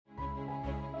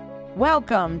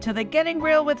Welcome to the Getting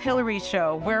Real with Hilary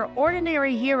show, where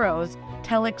ordinary heroes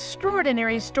tell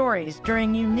extraordinary stories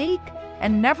during unique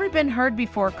and never been heard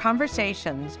before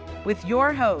conversations with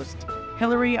your host,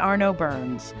 Hilary Arno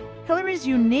Burns. Hilary's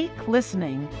unique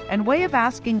listening and way of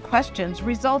asking questions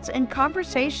results in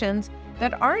conversations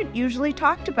that aren't usually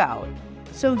talked about,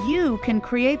 so you can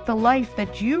create the life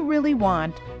that you really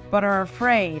want but are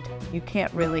afraid you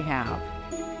can't really have.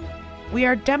 We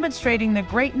are demonstrating the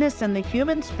greatness in the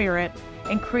human spirit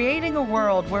and creating a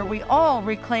world where we all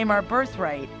reclaim our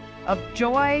birthright of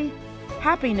joy,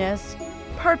 happiness,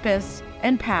 purpose,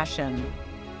 and passion.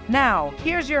 Now,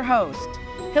 here's your host,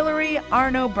 Hilary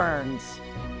Arno Burns.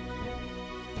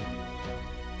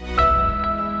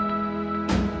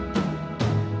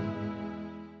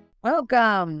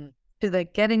 Welcome to the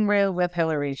Getting Real with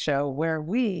Hilary show, where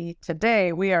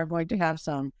today we are going to have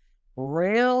some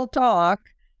real talk,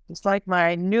 just like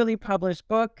my newly published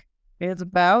book is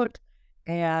about.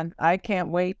 And I can't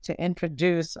wait to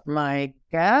introduce my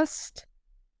guest.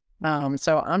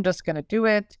 So I'm just going to do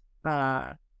it.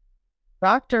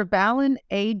 Dr. Balin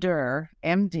A. Durr,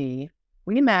 MD.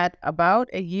 We met about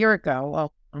a year ago.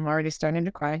 Well, I'm already starting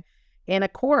to cry. In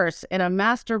a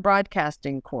master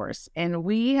broadcasting course. And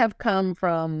we have come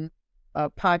from a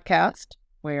podcast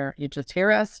where you just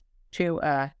hear us to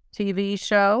a TV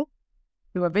show,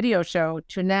 to a video show,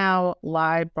 to now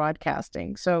live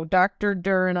broadcasting. So Dr.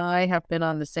 Durr and I have been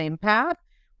on the same path.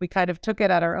 We kind of took it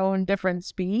at our own different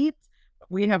speeds.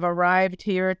 We have arrived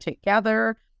here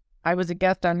together. I was a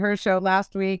guest on her show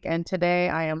last week, and today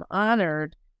I am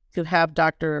honored to have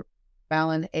Dr.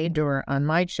 Balin A. Durr on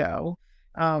my show.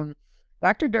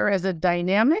 Dr. Durr is a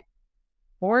dynamic,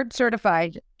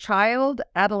 board-certified child,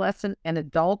 adolescent, and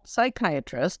adult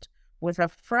psychiatrist with a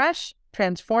fresh,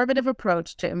 transformative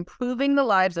approach to improving the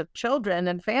lives of children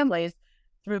and families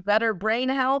through better brain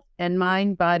health and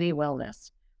mind-body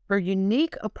wellness. Her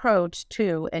unique approach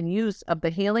to and use of the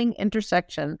healing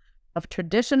intersection of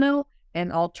traditional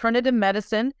and alternative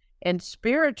medicine and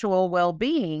spiritual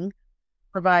well-being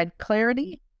provide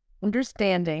clarity,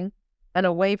 understanding, and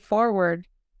a way forward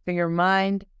for your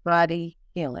mind-body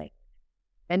healing.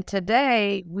 And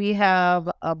today we have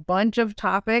a bunch of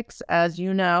topics, as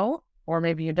you know, or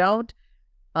maybe you don't.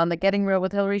 On the Getting Real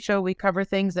with Hilary show, we cover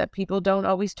things that people don't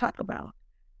always talk about,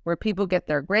 where people get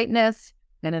their greatness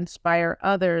and inspire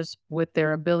others with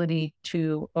their ability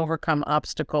to overcome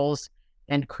obstacles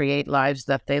and create lives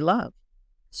that they love.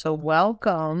 So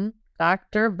welcome,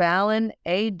 Dr. Balin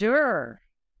A. Durr.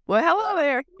 Well, hello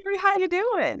there. How you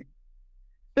doing?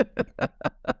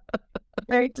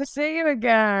 Great to see you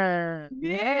again.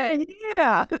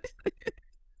 Yeah.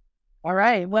 All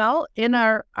right. Well,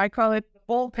 I call it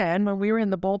bullpen, when we were in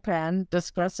the bullpen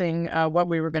discussing what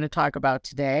we were going to talk about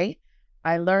today,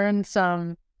 I learned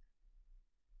some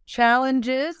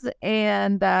challenges,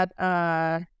 and that,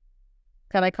 can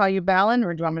I call you Balin,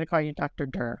 or do you want me to call you Dr.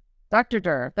 Durr? Dr.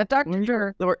 Durr. That Dr.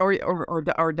 Durr.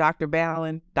 Or Dr.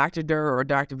 Balin, Dr. Durr, or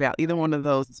Dr. Val. Either one of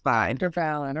those is fine. Dr.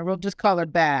 Balin, or we'll just call her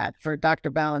Bad for Dr.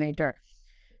 Balin A. Durr.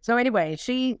 So anyway,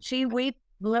 I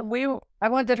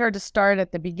wanted her to start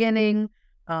at the beginning.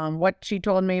 What she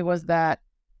told me was that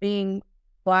being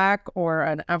Black or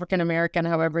an African-American,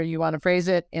 however you want to phrase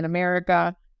it, in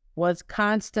America was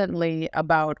constantly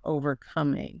about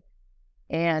overcoming.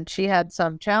 And she had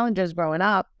some challenges growing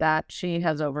up that she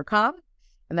has overcome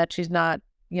and that she's not,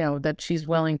 that she's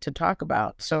willing to talk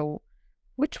about. So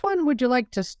which one would you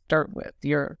like to start with?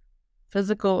 Your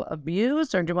physical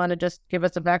abuse, or do you want to just give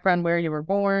us a background where you were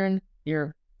born,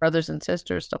 your brothers and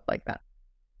sisters, stuff like that?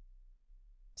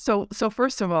 So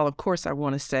first of all, of course, I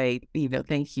want to say,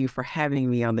 thank you for having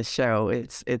me on the show.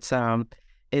 It's good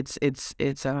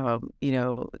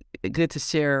to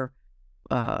share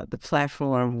the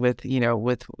platform with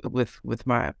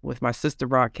my sister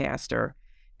broadcaster,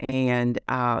 and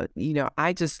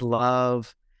I just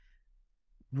love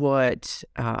what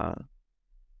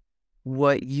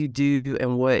you do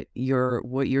and what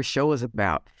your show is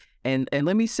about. And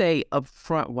let me say up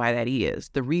front why that is.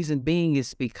 The reason being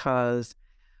is because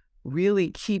really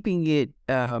keeping it,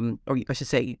 or I should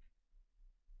say,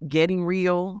 getting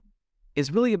real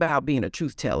is really about being a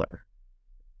truth teller.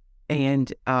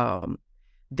 And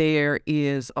there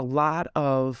is a lot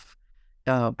of,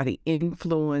 I think,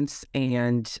 influence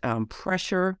and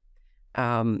pressure,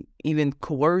 even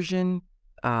coercion,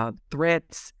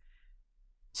 threats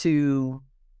to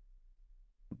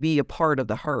be a part of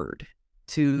the herd,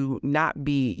 to not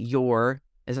be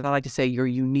as I like to say, your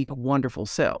unique, wonderful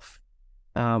self.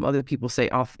 Other people say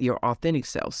your authentic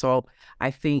self. So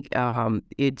I think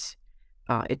it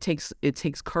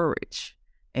takes courage,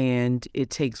 and it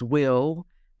takes will,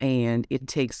 and it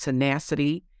takes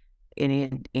tenacity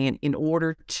and in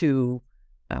order to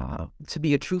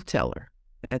be a truth teller.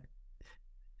 That-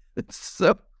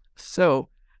 So, so,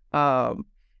 um,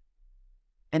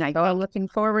 and I So I'm looking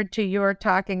forward to your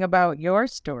talking about your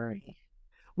story.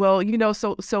 well,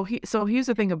 so here's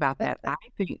the thing about that. I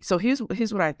think so. Here's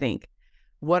what I think.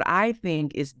 What I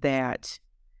think is that,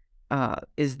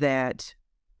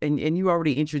 and you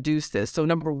already introduced this. So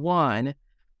number one,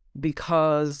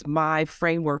 because my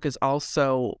framework is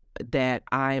also that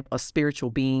I'm a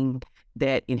spiritual being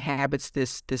that inhabits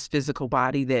this physical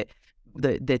body,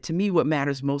 that to me what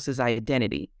matters most is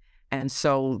identity. And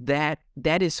so that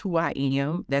is who I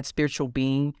am, that spiritual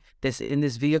being that's in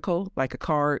this vehicle, like a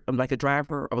car, I'm like a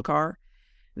driver of a car,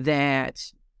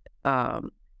 that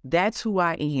um that's who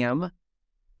I am,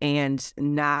 and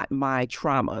not my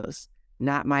traumas,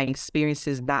 not my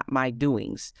experiences, not my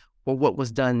doings, or what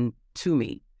was done to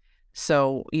me.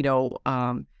 So,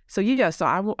 so yeah,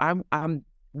 so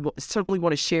certainly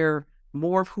want to share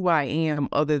more of who I am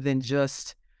other than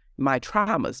just my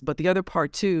traumas. But the other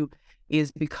part too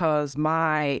is because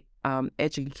my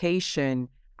education,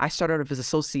 I started off as a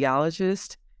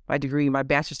sociologist. My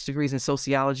bachelor's degree is in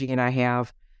sociology, and I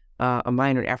have a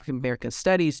minor in African American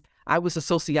studies. I was a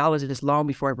sociologist long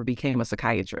before I ever became a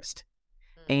psychiatrist.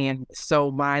 And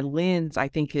so my lens, I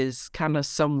think, is kind of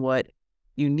somewhat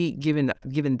unique given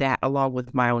that along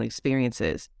with my own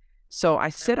experiences. So I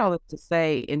said all this to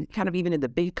say, and kind of even in the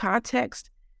big context,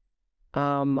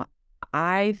 um,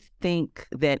 I think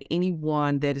that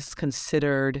anyone that is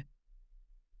considered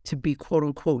to be quote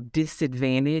unquote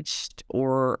disadvantaged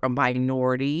or a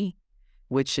minority,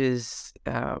 which is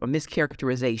a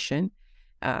mischaracterization,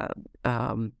 uh,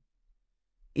 um,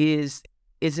 is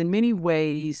in many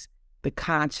ways the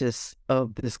conscience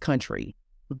of this country.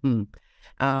 Mhm.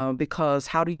 Because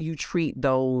how do you treat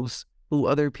those who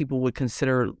other people would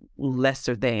consider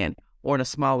lesser than, or in a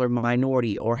smaller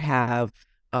minority, or have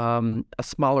a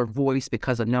smaller voice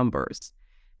because of numbers?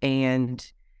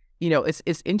 And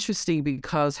it's interesting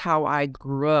because how I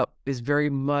grew up is very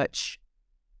much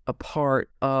a part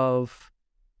of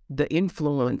the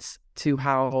influence to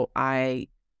how I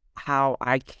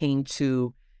came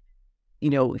to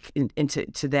into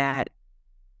to that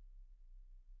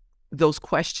those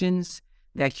questions,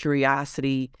 that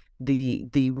curiosity,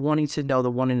 the wanting to know,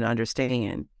 the wanting to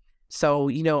understand. So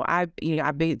I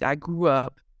grew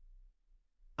up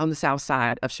on the south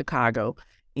side of Chicago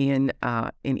in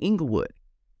Inglewood,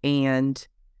 and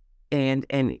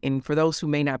and for those who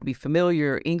may not be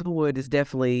familiar, Inglewood is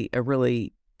definitely a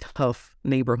really tough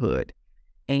neighborhood,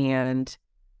 and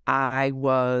I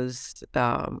was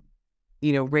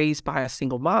raised by a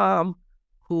single mom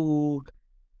who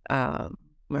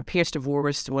my parents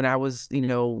divorced when I was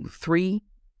 3,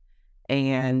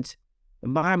 and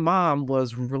my mom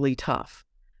was really tough.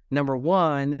 Number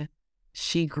one,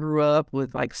 she grew up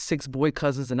with like 6 boy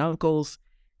cousins and uncles,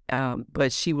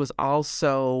 but she was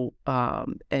also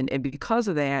and because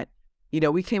of that,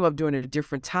 we came up during a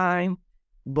different time,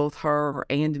 both her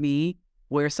and me,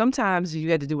 where sometimes you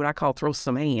had to do what I call throw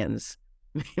some hands,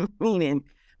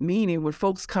 meaning when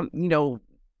folks come,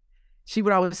 she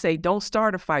would always say, "Don't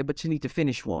start a fight, but you need to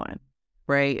finish one,"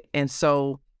 right? And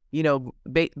so,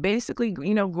 basically,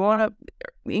 growing up,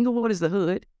 Inglewood is the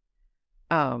hood.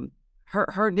 Um,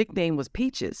 her nickname was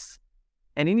Peaches,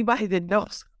 and anybody that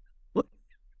knows what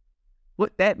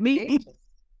what that means,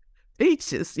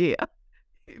 Peaches, yeah.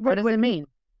 What does it mean?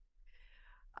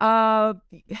 Uh,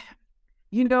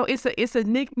 it's a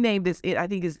nickname I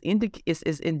think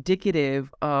is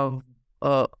indicative of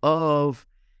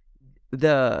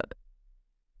the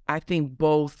I think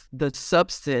both the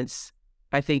substance,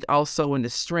 I think also in the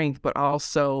strength, but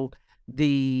also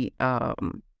the I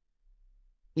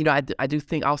do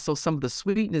think also some of the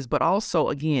sweetness, but also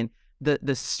again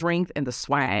the strength and the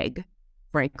swag,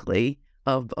 frankly,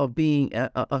 of being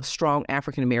a strong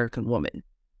African American woman,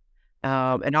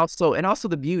 and also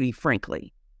the beauty,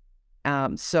 frankly.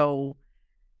 So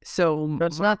So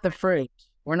it's not the fruit.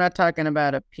 We're not talking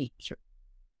about a peach,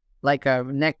 like a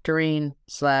nectarine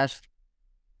slash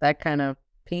that kind of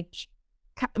peach.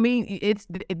 I mean, it's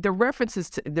the references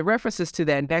to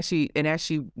that, and actually,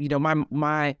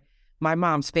 my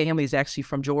mom's family is actually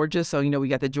from Georgia, so we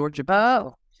got the Georgia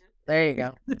Oh, there you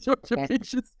go. the Georgia Okay.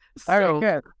 peaches. All right, So,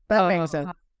 good. That makes sense.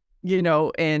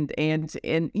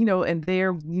 and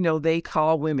they're they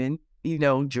call women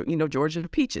Georgia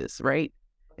peaches, right?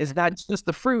 It's not just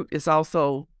the fruit; it's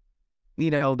also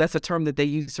that's a term that they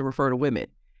use to refer to women,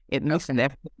 at least in the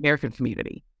African American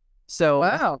community. So,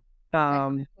 Wow.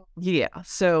 um, yeah.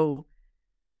 So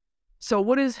So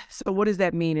what does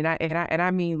that mean? And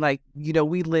I mean, like,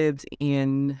 we lived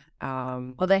in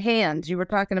Well, the hands you were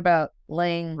talking about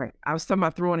laying. right. I was talking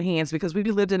about throwing hands because we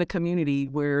lived in a community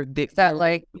where Is that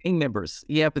like gang members,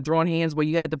 yeah, but throwing hands where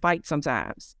you had to fight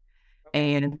sometimes.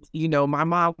 And my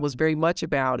mom was very much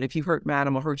about, if you hurt me, I'm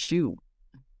gonna hurt you.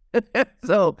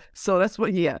 So that's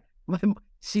what, yeah.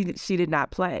 She did not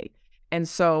play. And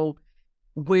so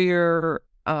where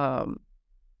the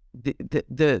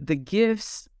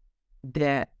gifts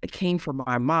that came from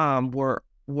my mom were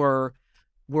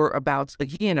about,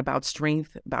 again, about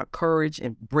strength, about courage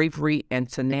and bravery and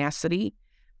tenacity.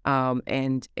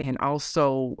 And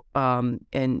also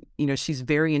and she's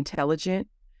very intelligent,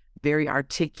 very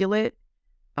articulate,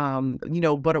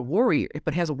 but a warrior,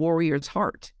 but has a warrior's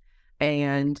heart.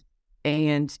 And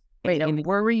and wait, a and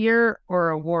warrior or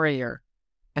a warrior?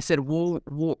 I said war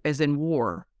as in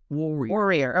warrior.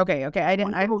 Warrior. Okay, okay. I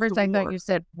didn't. One I goes to first I thought war. you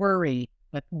said worry,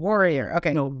 but warrior.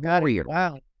 Okay, No, got it. warrior.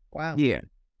 Wow, wow. Yeah.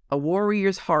 A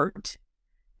warrior's heart.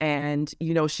 And,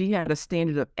 she had a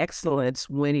standard of excellence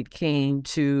when it came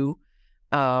to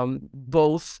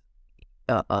both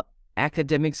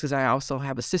academics, because I also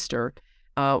have a sister,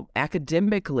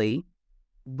 academically,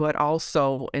 but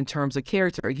also in terms of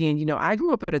character. Again, I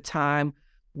grew up at a time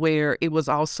where it was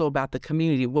also about the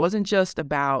community. It wasn't just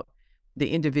about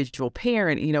the individual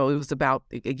parent. It was about,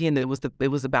 again, it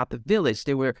was about the village.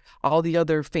 There were all the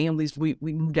other families. We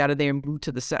moved out of there and moved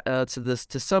to the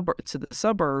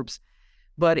suburbs,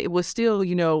 but it was still,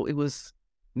 it was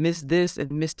Miss this and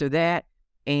Mr. that,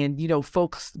 and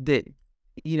folks that,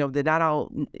 that not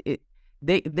all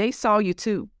they saw you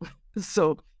too.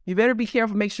 So you better be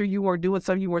careful. Make sure you weren't doing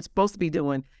something you weren't supposed to be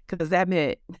doing, because that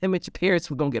meant your parents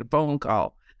were gonna get a phone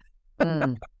call.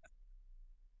 Mm.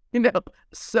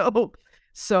 So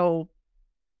so,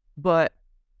 but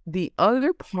the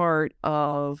other part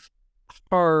of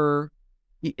her,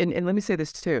 and let me say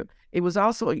this too, it was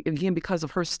also, again, because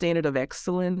of her standard of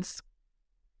excellence.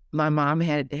 My mom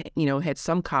had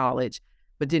some college,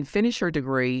 but didn't finish her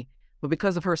degree. But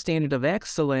because of her standard of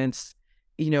excellence,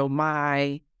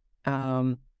 my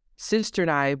sister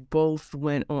and I both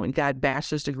went on and got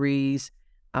bachelor's degrees.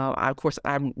 Of course,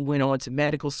 I went on to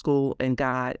medical school and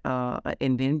got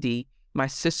an MD. My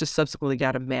sister subsequently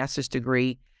got a master's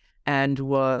degree and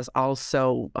was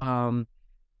also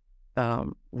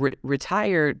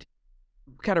retired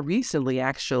kind of recently,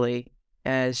 actually,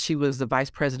 as she was the vice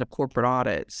president of corporate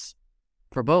audits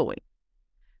for Boeing.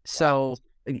 So,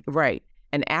 right.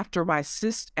 And after my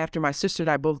sister and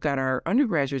I both got our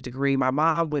undergraduate degree, my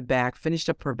mom went back, finished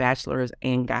up her bachelor's,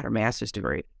 and got her master's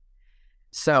degree.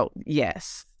 So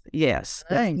yes,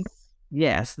 Nice.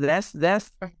 yes,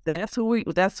 that's who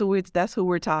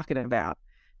we're talking about.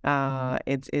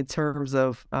 In terms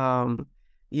of as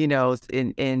you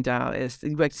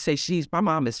like to say, my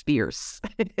mom is fierce.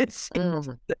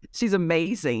 Mm. She's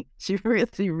amazing. She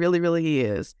really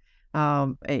is.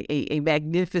 A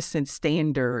magnificent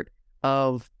standard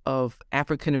of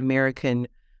African American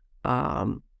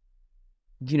womanness,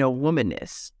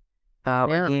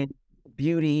 Yeah. again,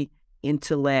 beauty,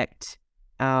 intellect,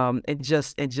 and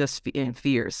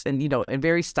fierce, and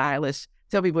very stylish.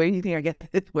 Tell me, where do you think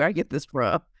where I get this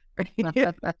from?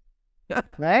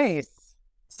 Nice.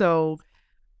 So,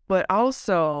 but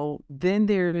also then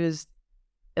there is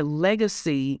a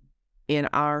legacy in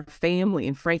our family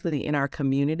and, frankly, in our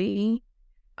community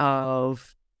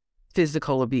of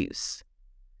physical abuse.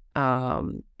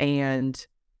 And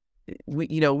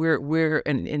we're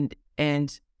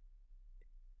and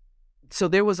so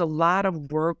there was a lot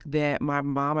of work that my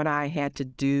mom and I had to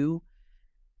do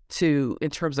in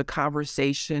terms of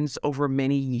conversations over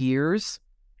many years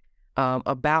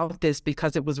about this,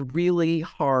 because it was really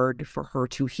hard for her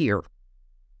to hear.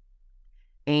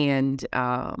 And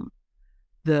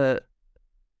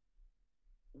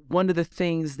one of the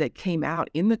things that came out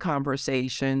in the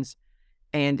conversations,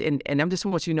 and I'm just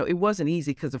want you to know, it wasn't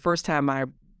easy, because the first time I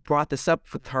brought this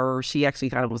up with her, she actually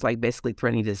kind of was like basically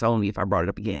threatening to disown me if I brought it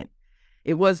up again.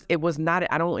 It was not,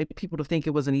 I don't want people to think it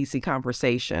was an easy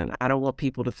conversation. I don't want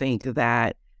people to think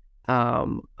that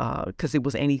because it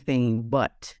was anything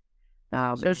but.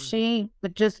 So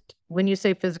but just when you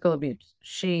say physical abuse,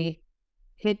 she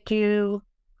hit you,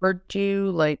 hurt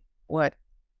you, like what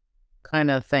kind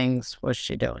of things was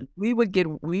she doing? We would get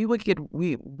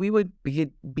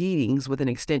beatings with an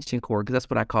extension cord, because that's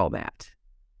what I call that.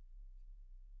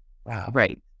 Wow.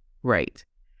 Right.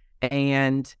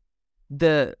 And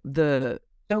the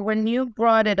So when you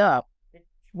brought it up,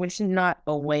 was she not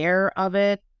aware of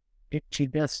it? Did she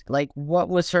just what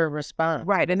was her response?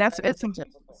 right, and that's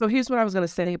so here's what I was going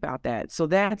to say about that. So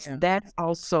that's Yeah. that's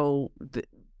also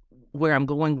where I'm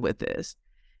going with this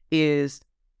is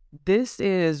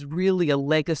really a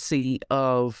legacy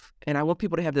of, and I want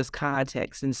people to have this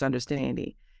context and this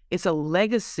understanding. It's a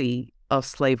legacy of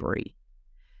slavery.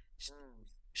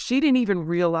 She didn't even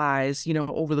realize,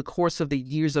 over the course of the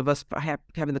years of us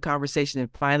having the conversation and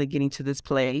finally getting to this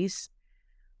place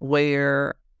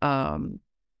where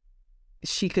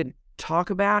she could talk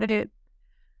about it.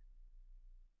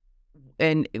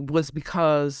 And it was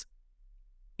because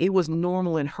it was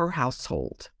normal in her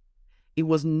household. It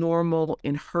was normal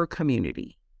in her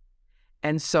community.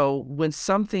 And so when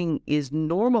something is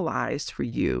normalized for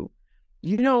you,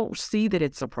 you don't see that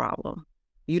it's a problem.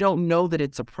 You don't know that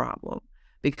it's a problem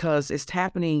because it's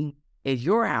happening at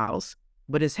your house,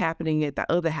 but it's happening at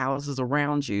the other houses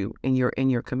around you in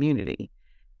your community.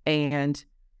 And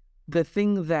the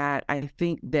thing that I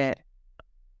think that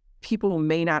people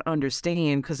may not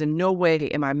understand, because in no way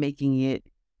am I making it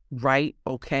right,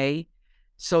 okay?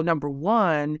 So number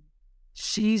one,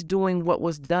 she's doing what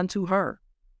was done to her.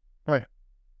 Right.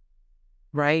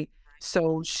 Right.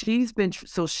 So she's been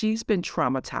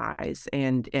traumatized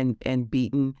and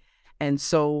beaten, and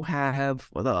so have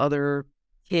the other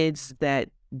kids that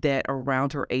are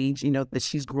around her age, that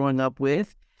she's growing up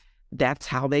with. That's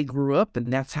how they grew up,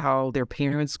 and that's how their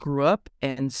parents grew up,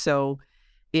 and so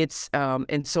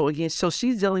and so again, so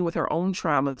she's dealing with her own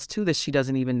traumas too that she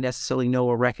doesn't even necessarily know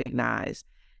or recognize,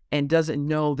 and doesn't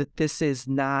know that this is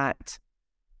not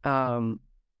that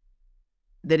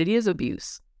it is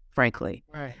abuse, frankly.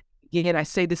 Right. Again, I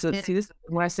say this. See this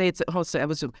when I say it's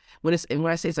when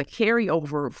I say it's a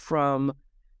carryover from.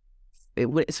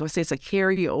 So I say it's a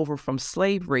carryover from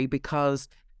slavery, because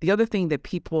the other thing that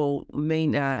people may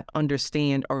not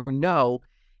understand or know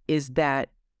is that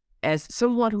as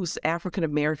someone who's African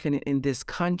American in this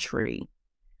country,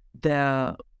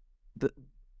 the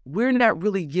we're not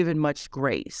really given much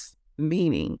grace,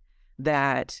 meaning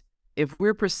that if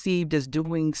we're perceived as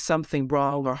doing something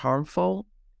wrong or harmful,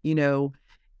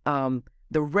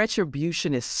 the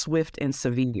retribution is swift and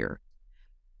severe.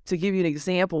 To give you an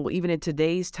example, even in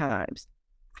today's times,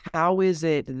 how is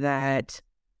it that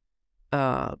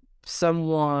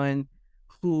someone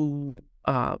who,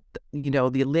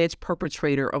 the alleged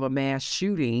perpetrator of a mass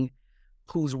shooting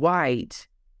who's white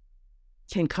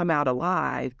can come out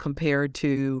alive compared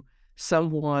to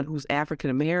someone who's African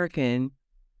American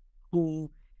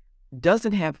who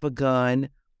doesn't have a gun,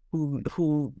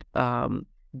 who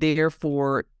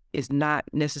therefore is not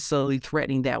necessarily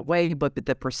threatening that way, but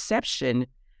the perception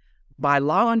by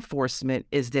law enforcement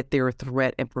is that they're a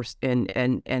threat,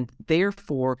 and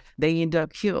therefore they end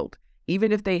up killed,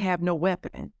 even if they have no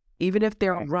weapon, even if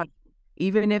they're running,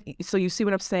 even if. So you see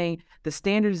what I'm saying? The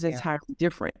standard is entirely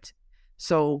different.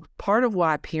 So part of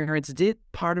why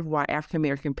African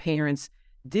American parents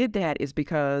did that is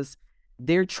because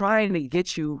they're trying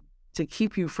to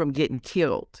keep you from getting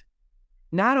killed.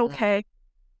 Not okay.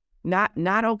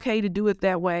 Not okay to do it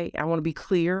that way. I want to be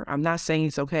clear. I'm not saying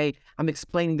it's okay. I'm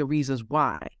explaining the reasons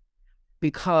why.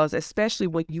 Because especially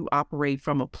when you operate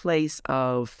from a place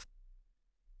of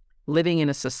living in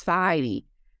a society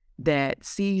that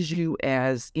sees you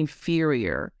as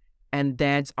inferior, and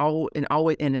that's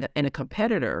always a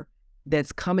competitor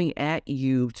that's coming at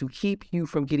you to keep you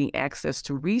from getting access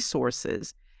to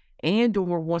resources, and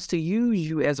or wants to use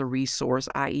you as a resource,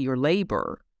 i.e. your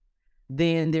labor,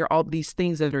 then there are all these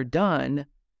things that are done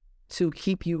to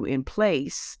keep you in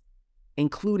place,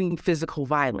 including physical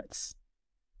violence,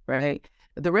 right?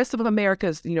 The rest of America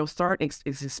is,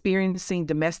 is experiencing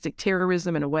domestic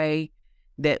terrorism in a way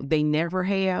that they never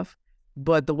have,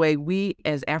 but the way we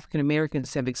as African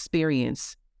Americans have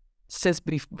experienced since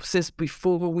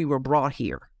before we were brought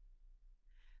here.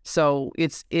 So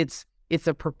it's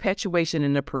a perpetuation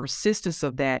and a persistence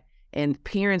of that. And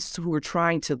parents who are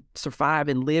trying to survive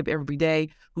and live every day,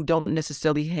 who don't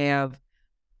necessarily have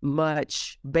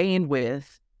much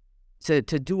bandwidth to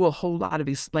do a whole lot of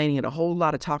explaining and a whole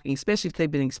lot of talking, especially if they've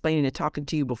been explaining and talking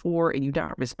to you before and you're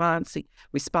not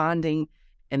responding,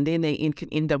 and then they can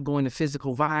end up going to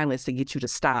physical violence to get you to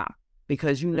stop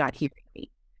because you're not hearing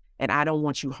me. And I don't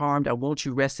want you harmed. I want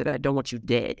you arrested. I don't want you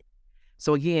dead.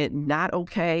 So again, not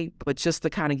okay, but just to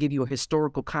kind of give you a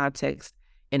historical context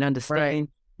and understand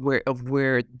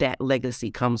where that legacy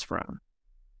comes from.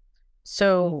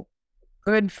 So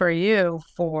good for you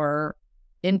for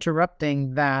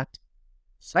interrupting that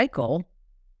cycle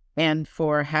and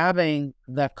for having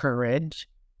the courage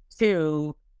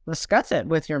to discuss it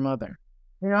with your mother.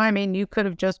 You could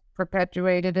have just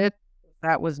perpetuated it.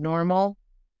 That was normal.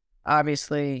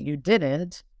 Obviously, you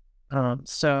didn't.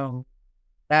 So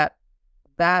that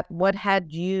what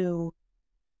had you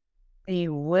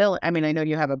you will? I mean, I know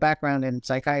you have a background in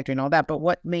psychiatry and all that, but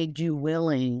what made you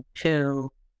willing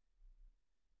to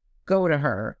go to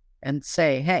her and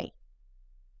say, "Hey,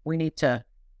 we need to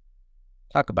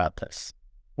talk about this"?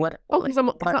 What? Oh, Like,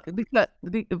 what?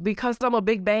 because I'm a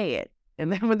big bad,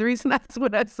 and then the reason that's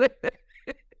what I say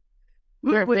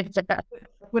You're a when big fan.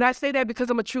 when I say that because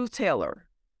I'm a truth teller.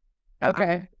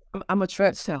 Okay. I'm a Good.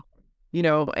 truth teller,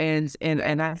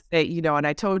 and I say, and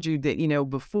I told you that,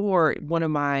 before one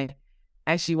of my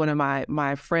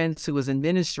friends who was in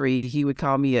ministry, he would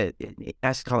call me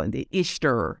I should call it the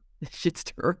ishter, shit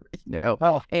stir,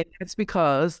 Oh, and that's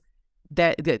because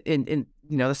that that's in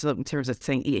terms of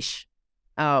saying ish.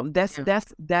 yeah.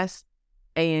 That's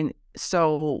and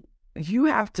so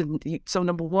so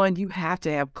number one, you have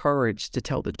to have courage to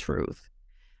tell the truth.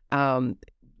 Um,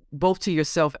 both to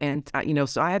yourself and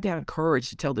so I had to have courage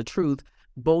to tell the truth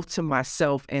both to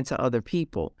myself and to other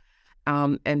people,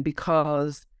 and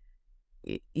because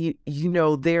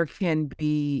there can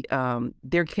be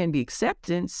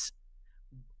acceptance,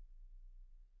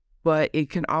 but it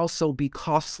can also be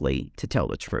costly to tell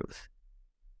the truth,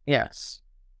 Yes.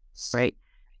 right?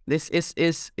 This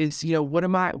is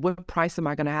what price am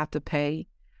I going to have to pay?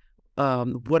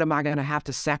 What am I going to have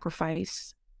to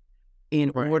sacrifice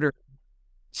in Right. order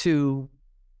to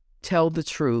tell the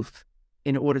truth,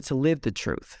 in order to live the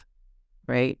truth,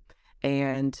 right?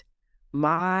 And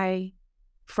my,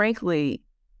 frankly,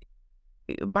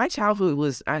 my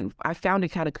childhood I found it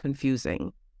kind of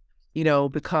confusing,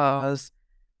 because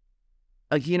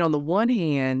again, on the one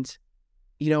hand,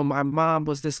 my mom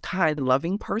was this kind,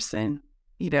 loving person.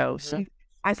 Mhm.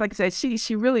 I like I said,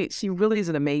 she really is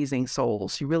an amazing soul.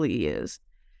 She really is.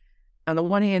 On the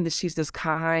one hand, she's this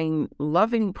kind,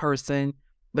 loving person,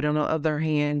 but on the other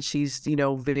hand, she's,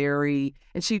 very,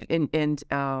 and she, but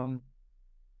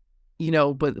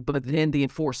then the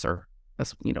enforcer,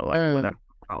 that's, like what I Mm.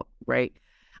 call it, right?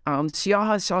 She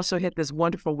also had this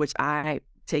wonderful, which I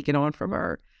taken on from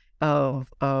her,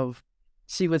 of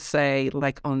she would say,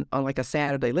 like, on like a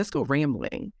Saturday, let's go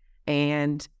rambling.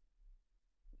 And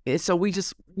so we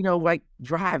just, like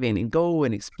driving and go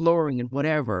and exploring and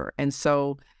whatever. And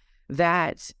so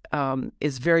that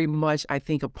is very much, I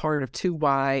think, a part of too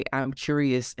why I'm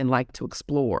curious and like to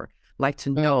explore, like to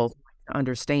Mm. know, to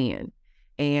understand.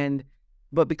 And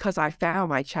but because I found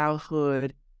my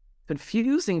childhood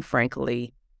confusing,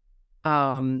 frankly,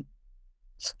 um,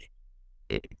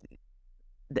 it,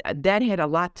 that had a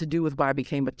lot to do with why I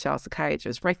became a child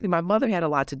psychiatrist. Frankly, my mother had a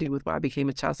lot to do with why I became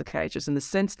a child psychiatrist, in the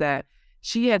sense that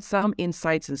she had some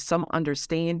insights and some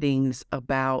understandings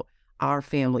about our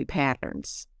family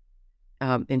patterns,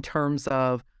 in terms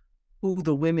of who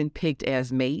the women picked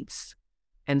as mates.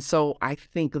 And so I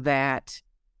think that,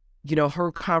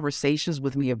 her conversations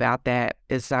with me about that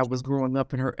as I was growing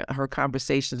up, and her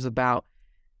conversations about,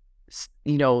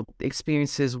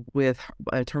 experiences with,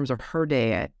 in terms of her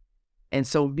dad. And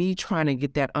so me trying to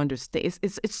get that understand,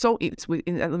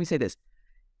 let me say this.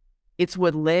 It's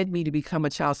what led me to become a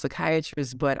child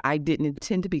psychiatrist, but I didn't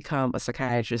intend to become a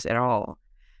psychiatrist at all.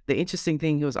 The interesting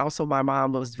thing was also my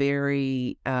mom was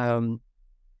um,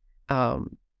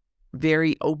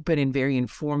 very open and very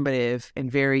informative and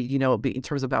very, in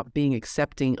terms about being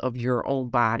accepting of your own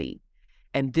body.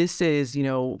 And this is,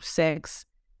 sex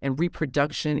and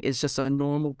reproduction is just a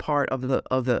normal part of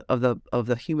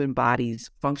the human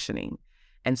body's functioning.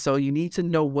 And so you need to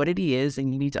know what it is,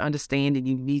 and you need to understand, and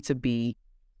you need to be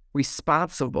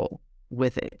responsible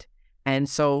with it. And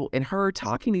so in her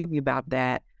talking to me about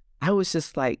that, I was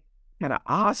just like kind of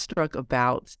awestruck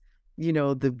about,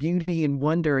 the beauty and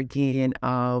wonder again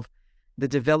of the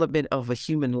development of a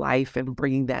human life and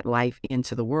bringing that life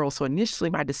into the world. So initially,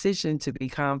 my decision to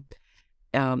become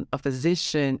a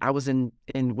physician, I was in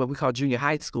what we call junior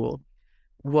high school,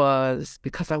 was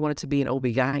because I wanted to be an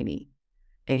OB-GYN.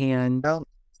 And Oh,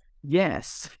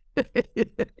 yes,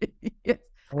 yes,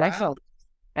 actually, wow.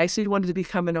 I actually wanted to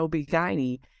become an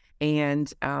OB-GYN.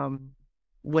 And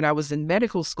when I was in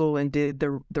medical school and did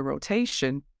the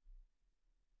rotation,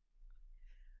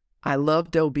 I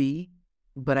loved OB,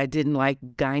 but I didn't like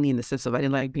gynae in the sense of I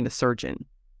didn't like being a surgeon.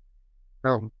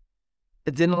 Oh.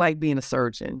 I didn't like being a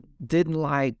surgeon. Didn't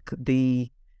like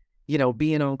being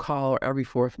on call every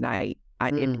fourth night.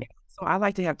 Mm. So I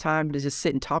like to have time to just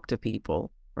sit and talk to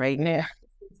people, right? Yeah.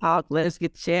 Talk, let's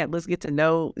get chat, let's get to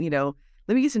know, let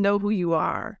me get to know who you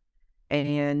are.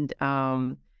 And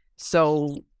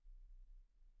so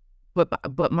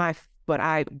but my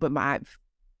but my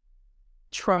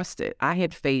trusted, I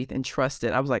had faith and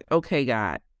trusted. I was like, okay,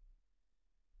 God,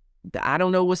 I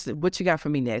don't know what you got for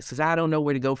me next, because I don't know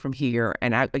where to go from here.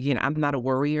 And I'm not a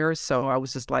worrier, so I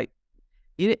was just like,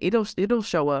 it'll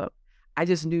show up. I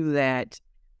just knew that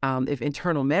if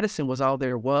internal medicine was all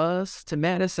there was to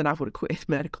medicine, I would have quit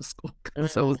medical school.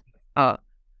 So, uh,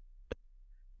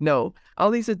 no,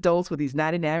 all these adults with these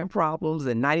 99 problems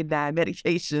and 99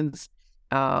 medications,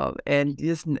 and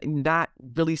just not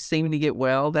really seeming to get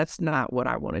well, that's not what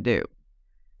I want to do.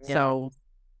 Yeah. So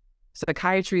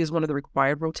psychiatry is one of the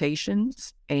required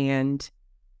rotations.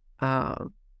 Uh,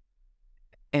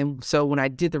 and so when I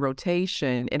did the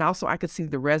rotation, and also I could see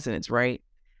the residents, right?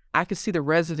 I could see the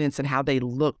residents and how they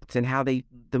looked and how the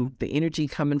energy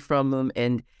coming from them.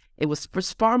 And it was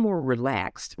far more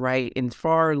relaxed, right? And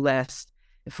far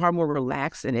more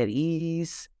relaxed and at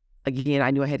ease. Again,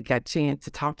 I knew I had got a chance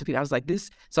to talk to people. I was like,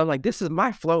 so I'm like, this is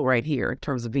my flow right here in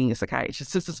terms of being a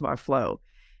psychiatrist. This is my flow.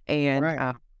 And,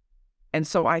 Right. and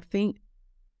so I think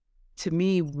to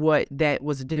me, what that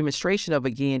was a demonstration of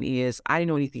again is I didn't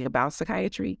know anything about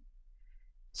psychiatry.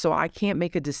 So I can't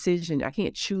make a decision. I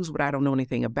can't choose what I don't know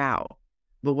anything about.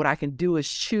 But what I can do is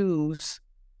choose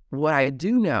what I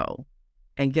do know.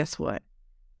 And guess what?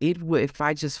 It would, if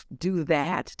I just do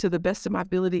that to the best of my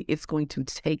ability, it's going to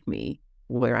take me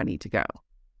where I need to go.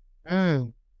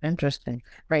 Interesting.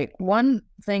 Right. One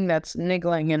thing that's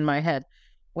niggling in my head,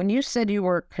 when you said you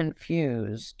were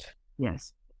confused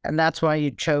Yes. and that's why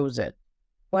you chose it,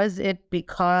 was it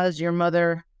because your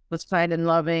mother was kind and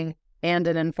loving and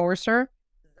an enforcer?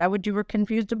 Is that what you were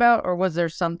confused about? Or was there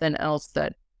something else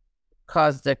that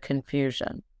caused the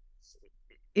confusion?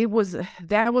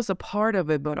 That was a part of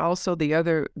it, but also the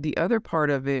other part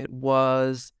of it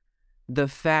was the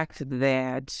fact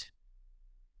that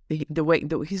here's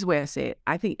the way I say it.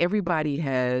 I think everybody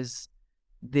has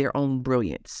their own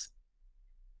brilliance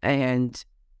and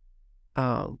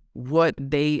what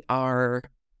they are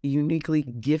uniquely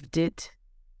gifted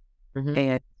Mm-hmm.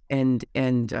 and and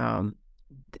and um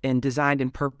and designed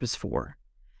and purpose for.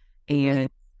 And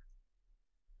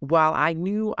while I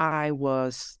knew I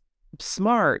was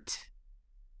smart,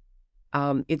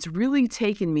 it's really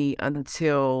taken me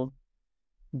until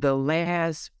the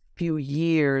last few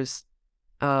years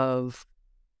of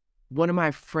one of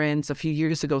my friends a few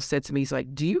years ago said to me, he's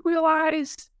like, do you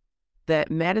realize that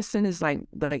medicine is like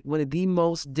one of the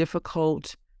most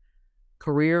difficult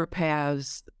career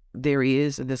paths there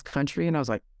is in this country? And I was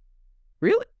like,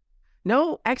 really?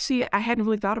 No, actually, I hadn't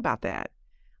really thought about that.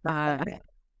 Uh,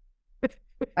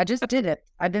 I just did it.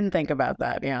 I didn't think about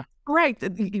that. Yeah. correct,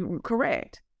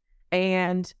 correct.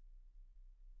 And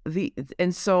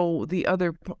so the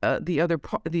other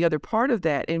part of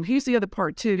that, and here's the other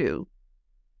part too,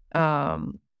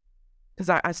 because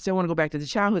I still want to go back to the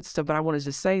childhood stuff, but I want to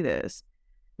just say this.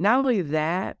 Not only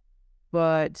that,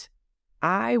 but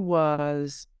I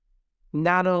was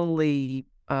not only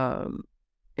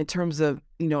in terms of,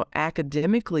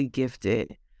 academically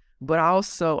gifted, but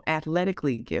also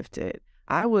athletically gifted.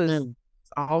 I was Mm.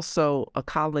 also a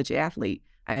college athlete.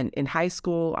 And in high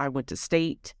school, I went to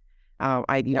state. I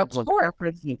What was on sport?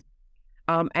 preference.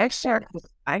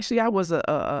 Actually, I was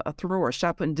a thrower, a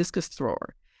shot put and discus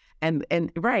thrower, and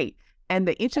right. And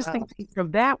the interesting Wow. thing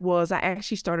from that was I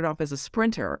actually started off as a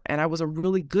sprinter, and I was a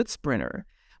really good sprinter.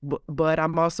 But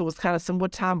I'm also was kind of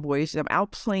somewhat tomboyish. I'm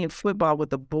out playing football with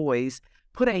the boys,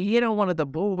 put a hit on one of the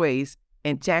boys,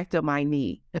 and jacked up my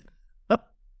knee.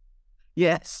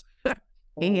 Yes, Oh,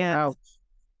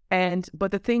 and ouch.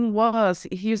 but the thing was,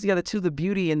 here's the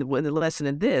beauty and the lesson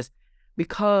in this,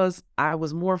 because I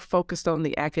was more focused on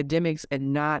the academics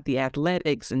and not the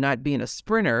athletics and not being a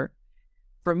sprinter.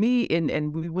 For me,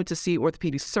 and we went to see an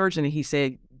orthopedic surgeon, and he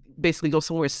said, basically go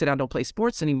somewhere, sit down, don't play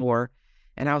sports anymore.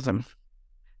 And I was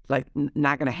like,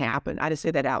 not going to happen. I didn't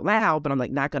say that out loud, but I'm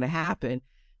like, not going to happen.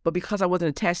 But because I wasn't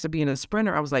attached to being a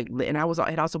sprinter, I was like, and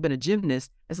had also been a gymnast.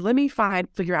 I said, let me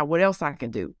figure out what else I can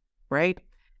do. Right.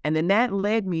 And then that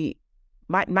led me,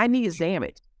 my knee is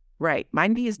damaged. Right. My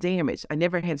knee is damaged. I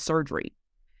never had surgery,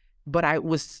 but I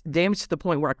was damaged to the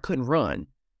point where I couldn't run.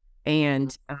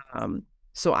 And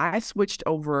so I switched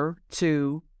over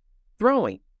to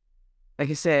throwing. Like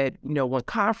I said, went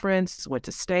conference, went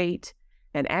to state,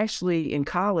 and actually in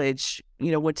college,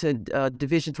 went to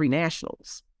Division III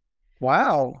nationals.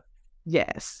 Wow.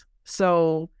 Yes.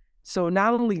 So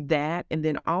not only that, and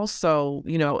then also,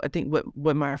 I think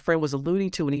what my friend was alluding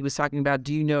to when he was talking about,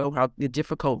 do you know how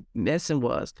difficult medicine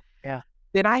was? Yeah.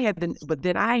 Then I had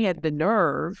the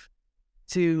nerve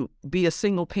to be a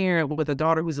single parent with a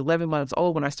daughter who's 11 months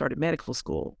old when I started medical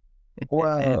school.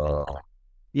 Whoa.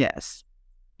 Yes.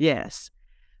 Yes.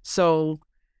 So,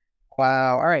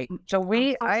 Wow. All right. So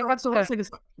I have so to,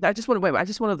 I just want to wait. I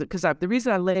just want to, because the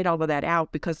reason I laid all of that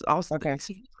out, because also, okay.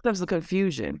 see, there's the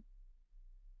confusion.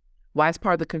 Why it's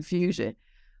part of the confusion?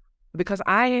 Because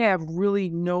I have really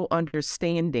no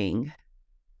understanding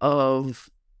of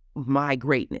my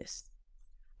greatness.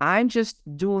 I'm just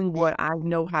doing what I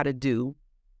know how to do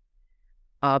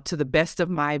to the best of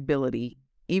my ability,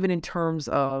 even in terms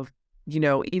of,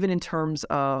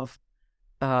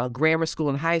 grammar school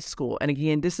and high school. And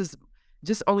again, this is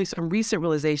just only some recent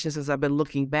realizations as I've been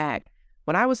looking back.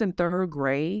 When I was in third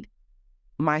grade,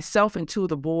 myself and two of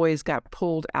the boys got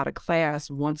pulled out of class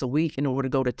once a week in order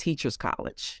to go to teachers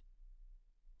college.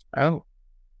 Oh.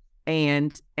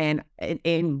 And then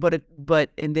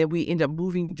we end up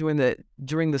moving during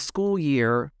the school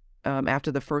year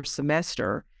after the first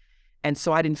semester. And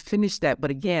so I didn't finish that. But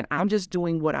again, I'm just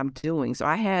doing what I'm doing. So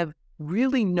I have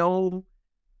really no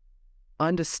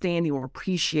understanding or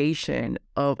appreciation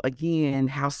of, again,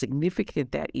 how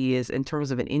significant that is in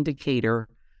terms of an indicator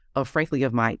of, frankly,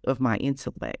 of my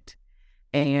intellect.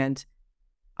 And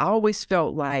I always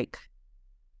felt like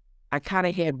I kind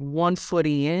of had one foot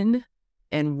in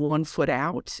and one foot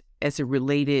out as it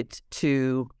related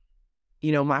to,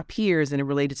 my peers, and it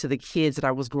related to the kids that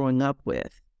I was growing up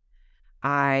with.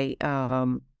 I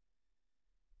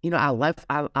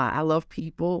love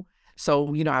people.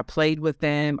 So, I played with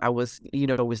them. I was,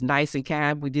 it was nice and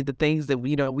kind. We did the things that,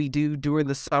 we do during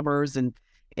the summers and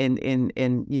playing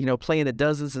the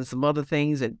dozens and some other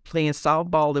things and playing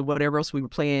softball and whatever else we were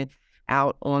playing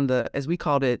out on the, as we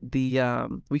called it,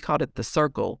 the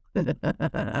circle,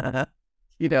 because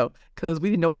we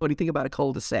didn't know anything about a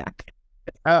cul-de-sac.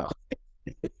 Oh,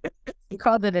 we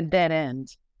called it a dead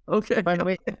end. Okay. But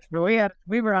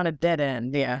we were on a dead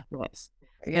end. Yeah. Yes.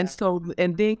 Yeah.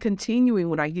 And then continuing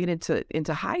when I get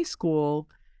into high school,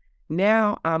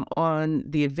 now I'm on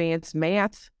the advanced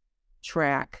math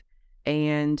track,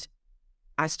 and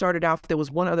I started off, there was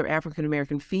one other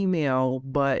African-American female,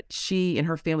 but she and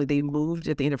her family, they moved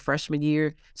at the end of freshman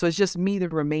year. So it's just me the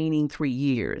remaining 3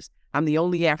 years. I'm the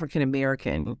only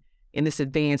African-American in this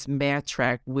advanced math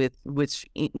track which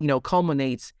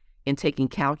culminates in taking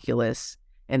calculus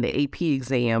and the AP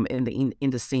exam in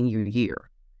the senior year.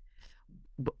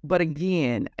 But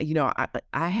again,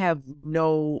 I have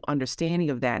no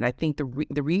understanding of that. And I think the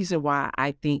reason why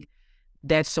I think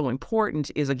that's so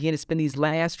important is, again, it's been these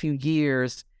last few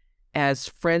years as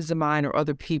friends of mine or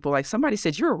other people, like somebody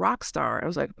said, "You're a rock star." I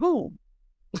was like, "Who?"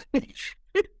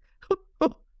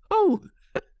 Oh.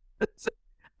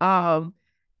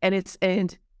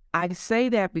 And I say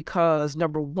that because,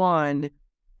 number one,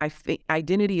 I think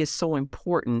identity is so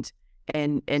important,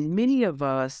 and many of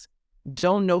us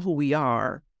don't know who we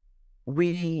are.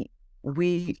 We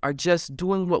are just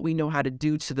doing what we know how to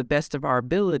do to the best of our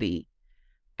ability,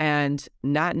 and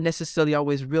not necessarily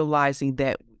always realizing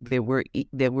that we're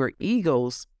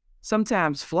egos,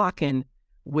 sometimes flocking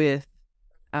with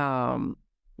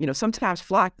sometimes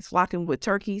flocking with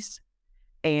turkeys,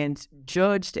 and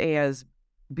judged as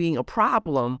being a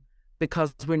problem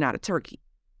because we're not a turkey.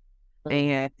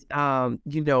 And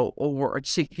or a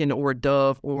chicken or a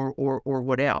dove or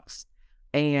what else.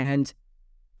 And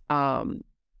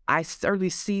I certainly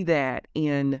see that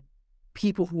in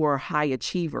people who are high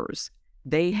achievers.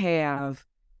 They have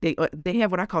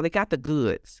what I call, they got the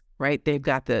goods, right? They've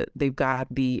got the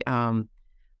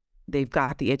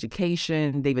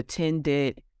education. They've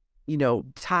attended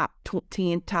top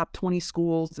 10, top 20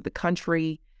 schools in the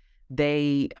country.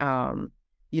 They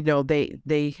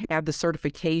they have the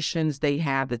certifications, they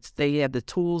have the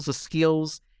tools, the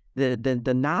skills,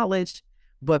 the knowledge,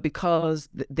 but because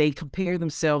they compare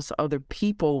themselves to other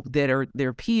people that are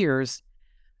their peers,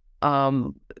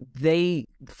 they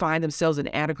find themselves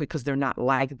inadequate because they're not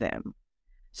like them.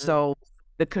 So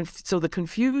the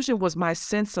confusion was my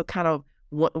sense of kind of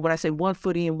when I say one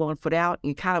foot in, one foot out,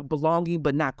 and kind of belonging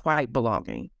but not quite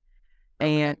belonging,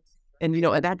 and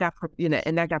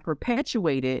that got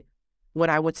perpetuated when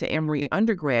I went to Emory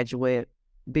undergraduate,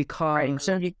 because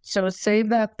right. So save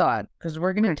that thought, because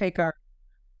we're going to take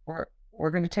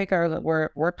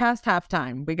we're past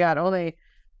halftime. We got only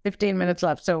 15 minutes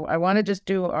left. So I want to just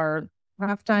do our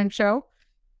halftime show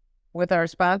with our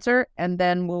sponsor, and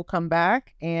then we'll come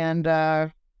back and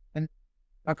talk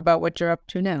about what you're up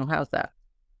to now. How's that?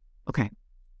 Okay.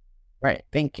 Right.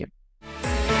 Thank you.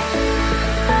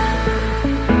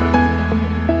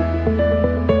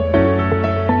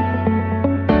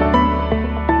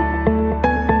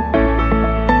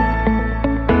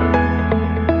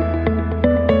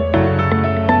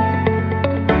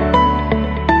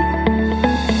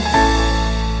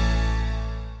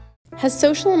 Has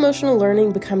social emotional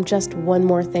learning become just one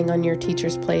more thing on your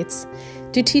teachers' plates?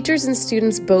 Do teachers and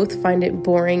students both find it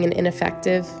boring and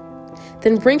ineffective?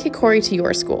 Then bring Kikori to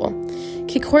your school.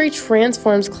 Kikori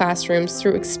transforms classrooms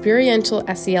through experiential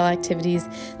SEL activities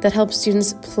that help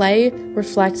students play,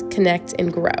 reflect, connect,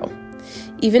 and grow.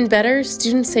 Even better,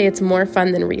 students say it's more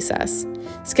fun than recess.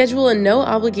 Schedule a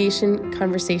no-obligation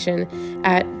conversation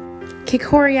at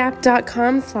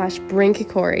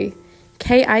kikoriapp.com/bringkikori.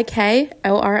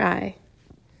 KIKORI.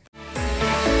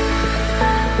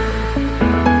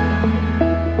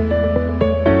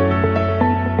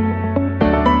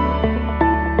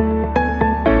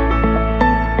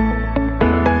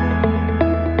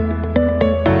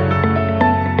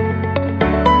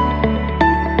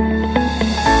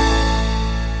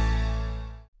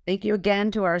 Thank you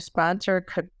again to our sponsor,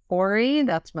 Kikori.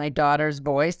 That's my daughter's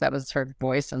voice. That was her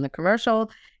voice in the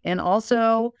commercial. And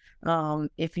also,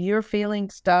 if you're feeling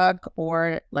stuck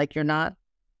or like you're not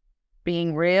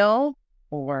being real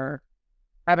or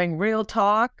having real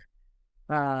talk,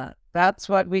 that's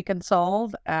what we can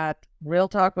solve at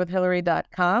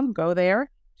realtalkwithhilary.com. Go there,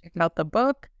 check out the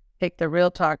book, take the Real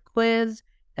Talk quiz,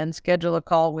 and schedule a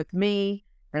call with me,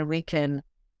 and we can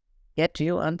get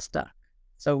you unstuck.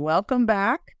 So welcome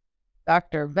back,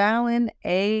 Dr. Balin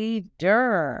A.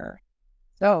 Durr.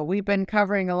 So we've been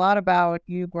covering a lot about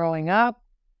you growing up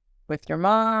with your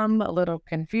mom, a little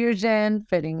confusion,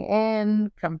 fitting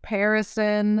in,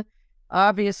 comparison.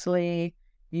 Obviously,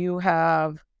 you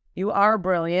are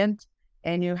brilliant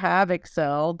and you have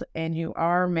excelled and you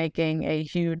are making a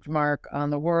huge mark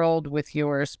on the world with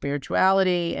your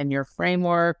spirituality and your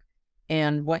framework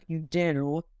and what you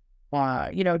do.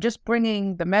 Just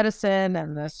bringing the medicine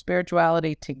and the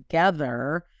spirituality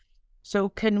together. So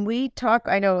can we talk?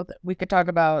 I know that we could talk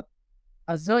about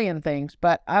a zillion things,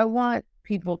 but I want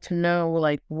people to know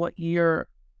like what you're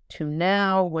to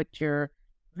now, what your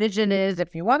vision is.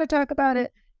 If you want to talk about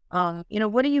it,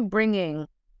 what are you bringing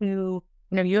to,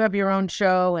 you have your own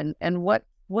show and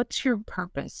what's your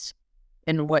purpose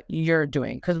in what you're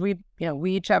doing? Because we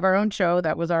each have our own show.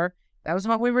 That was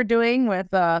what we were doing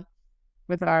with our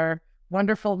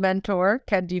wonderful mentor,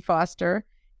 Ken D. Foster.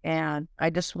 And I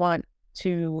just want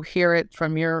to hear it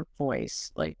from your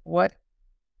voice. Like, what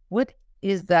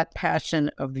is that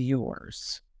passion of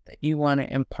yours that you want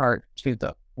to impart to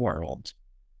the world?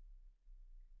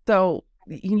 So,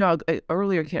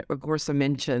 earlier, of course, I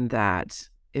mentioned that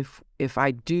if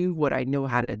I do what I know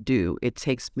how to do, it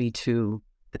takes me to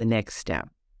the next step.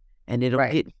 And it'll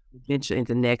get eventually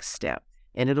into the next step.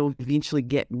 And it'll eventually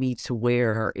get me to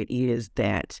where it is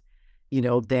that,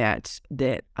 that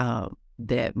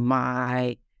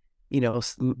my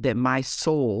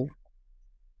soul,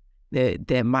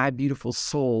 that my beautiful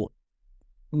soul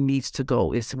needs to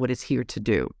go, is what it's here to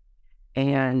do.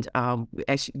 And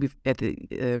actually,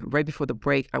 right before the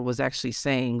break, I was actually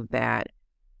saying that,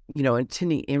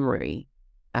 attending Emory,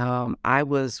 I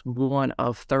was one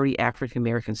of 30 African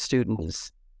American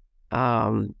students.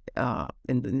 And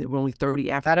there were only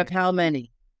 30 Out of how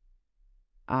many?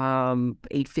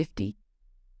 850.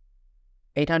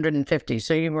 850.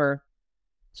 So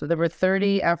there were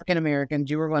 30 African Americans.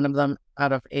 You were one of them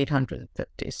out of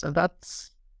 850. So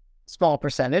that's small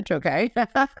percentage, okay?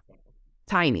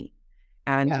 Tiny.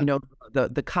 And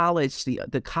the college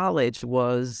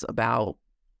was about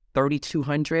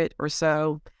 3,200 or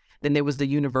so. Then there was the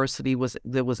university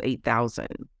there was 8,000.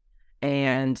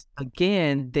 And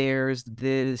again, there's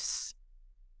this,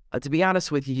 to be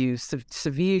honest with you,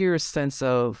 severe sense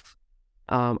of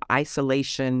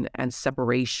isolation and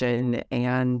separation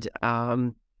and,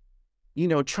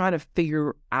 trying to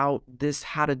figure out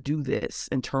how to do this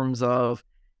in terms of,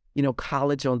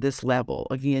 college on this level.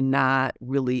 Again, not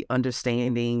really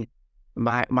understanding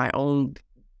my own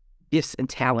gifts and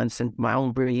talents and my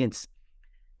own brilliance.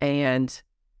 And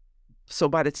so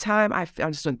by the time I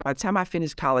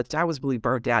finished college, I was really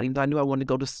burnt out. Even though I knew I wanted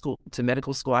to go to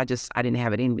medical school, I didn't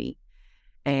have it in me.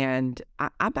 And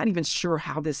I'm not even sure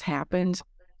how this happened,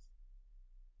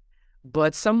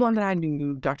 but someone that I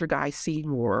knew, Dr. Guy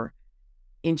Seymour,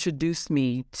 introduced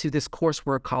me to this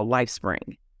coursework called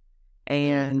LifeSpring.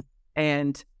 And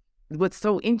what's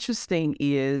so interesting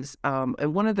is,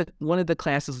 and one of the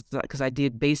classes, because I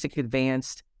did basic,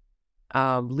 advanced,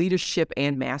 leadership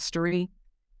and mastery,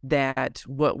 that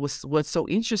what's so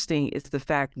interesting is the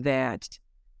fact that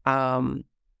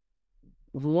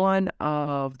one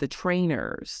of the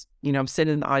trainers, I'm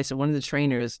sitting in the audience, and one of the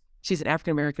trainers, she's an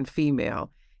African-American female,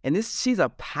 and she's a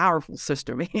powerful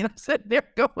sister, man. I'm sitting there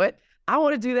going, I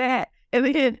want to do that.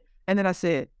 And then I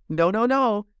said,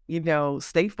 no,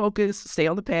 stay focused, stay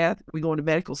on the path. We're going to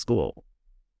medical school.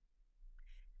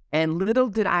 And little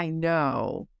did I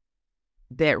know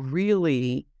that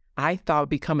really I thought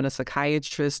becoming a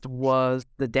psychiatrist was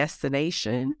the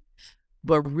destination,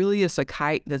 but really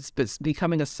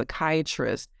becoming a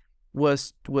psychiatrist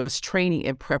was training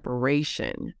and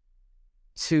preparation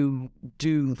to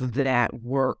do that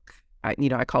work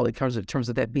I call it in terms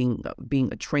of that being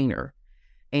a trainer,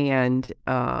 and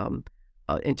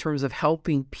in terms of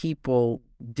helping people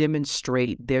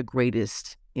demonstrate their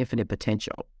greatest infinite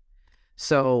potential.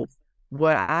 So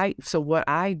what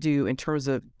I do in terms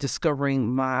of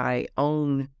discovering my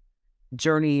own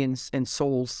journey and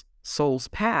soul's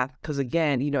path, because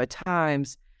again, at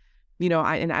times,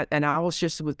 I was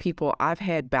just with people. I've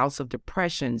had bouts of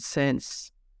depression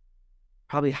since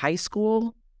probably high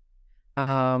school,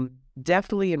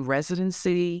 definitely in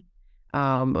residency.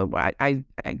 I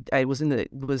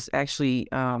was actually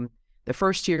the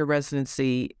first year of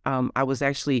residency. I was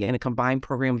actually in a combined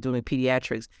program doing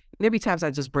pediatrics. And there'd be times I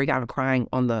just break out and crying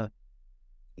on the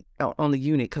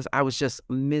unit because I was just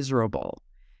miserable.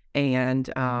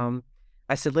 And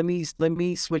I said, let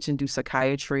me switch and do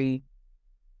psychiatry.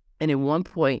 And at one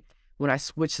point, when I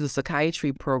switched to the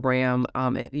psychiatry program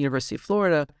at the University of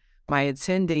Florida, my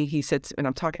attending, he said, and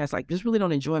I'm talking, I was like, just really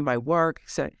don't enjoy my work.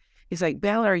 He's like,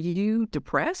 Balin, are you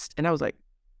depressed? And I was like,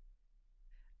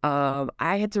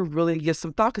 I had to really give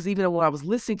some thought, because even when I was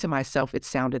listening to myself, it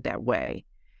sounded that way.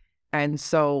 And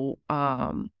so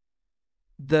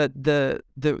the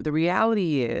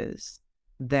reality is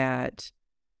that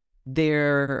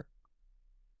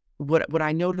what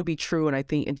I know to be true, and I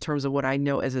think in terms of what I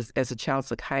know as a child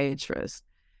psychiatrist,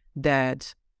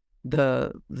 that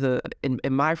in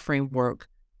my framework,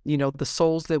 the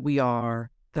souls that we are,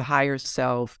 the higher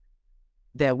self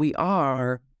that we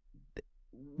are,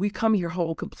 we come here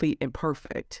whole, complete, and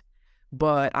perfect.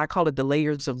 But I call it the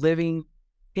layers of living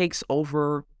takes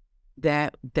over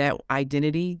that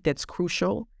identity that's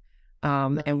crucial.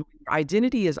 And when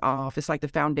identity is off, it's like the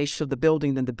foundation of the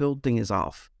building, then the building is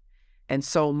off. And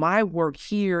so my work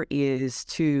here is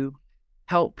to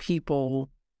help people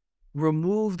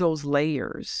remove those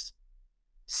layers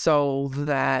so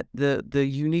that the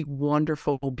unique,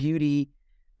 wonderful, beauty,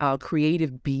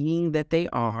 creative being that they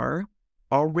are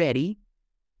already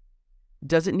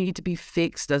doesn't need to be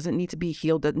fixed, doesn't need to be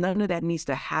healed. None of that needs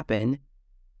to happen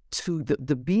to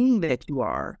the being that you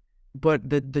are, but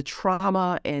the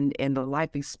trauma and the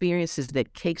life experiences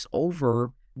that takes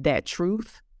over that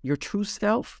truth, your true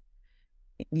self,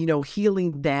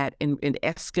 healing that and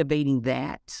excavating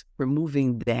that,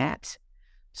 removing that,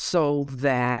 so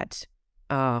that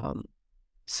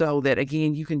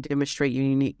again, you can demonstrate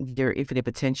your infinite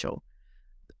potential.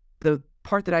 The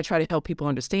part that I try to help people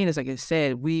understand is, like I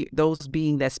said,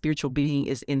 that spiritual being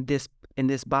is in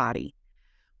this body.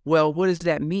 Well, what does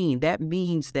that mean? That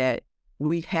means that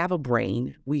we have a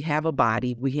brain, we have a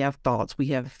body, we have thoughts, we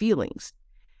have feelings.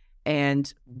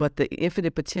 But the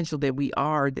infinite potential that we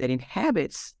are, that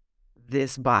inhabits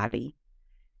this body,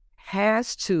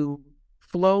 has to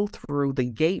flow through the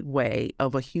gateway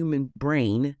of a human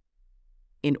brain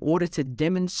in order to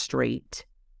demonstrate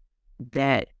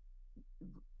that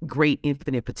great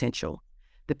infinite potential.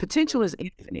 The potential is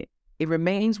infinite. It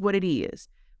remains what it is.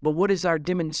 But what is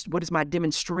my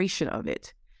demonstration of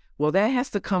it? Well, that has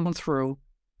to come through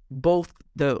both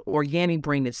the organic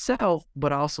brain itself,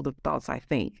 but also the thoughts I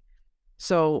think.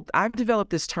 So I've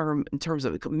developed this term in terms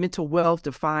of mental wealth,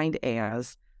 defined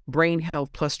as brain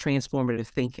health plus transformative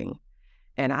thinking.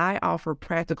 And I offer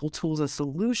practical tools and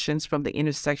solutions from the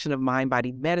intersection of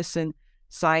mind-body medicine,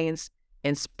 science,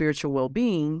 and spiritual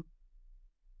well-being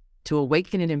to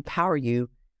awaken and empower you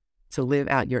to live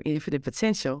out your infinite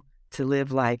potential, to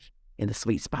live life in the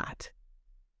sweet spot.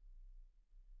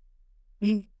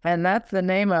 And that's the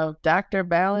name of Dr.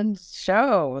 Balin's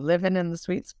show, Living in the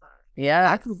Sweet Spot. Yeah.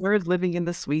 That's the word, living in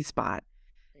the sweet spot.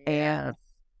 Yeah.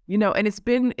 And it's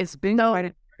been quite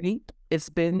a journey. It's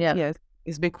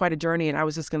been quite a journey. And I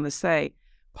was just going to say,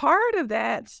 part of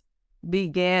that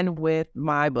began with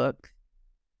my book,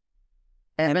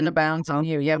 Heaven Abounds on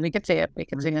You. Yeah, we could say it. We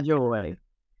could sing it. Joy.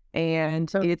 And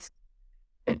so it's,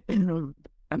 I'm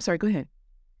sorry, go ahead.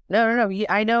 No.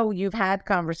 I know you've had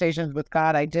conversations with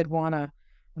God. I did want to,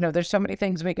 there's so many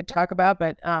things we could talk about,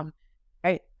 but I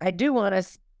do want to,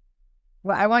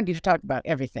 I want you to talk about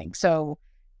everything. So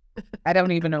I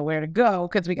don't even know where to go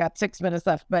because we got 6 minutes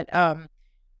left. But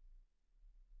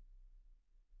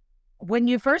when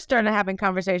you first started having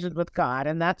conversations with God,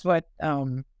 and that's what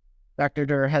Dr.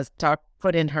 Durr has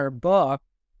put in her book,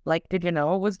 like, did you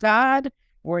know it was God?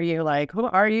 Were you like, who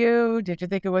are you? Did you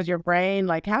think it was your brain?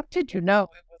 Like, how did you know it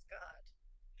was God?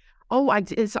 Oh, I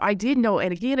did. So I did know.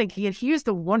 And again, here's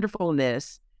the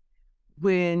wonderfulness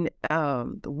when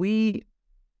we,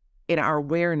 in our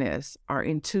awareness, are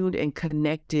in tune and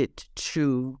connected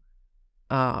to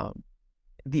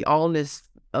the allness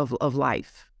of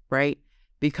life, right?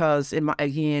 Because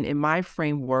in my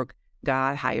framework,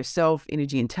 God, higher self,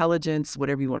 energy, intelligence,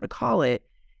 whatever you want to call it,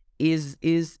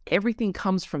 is everything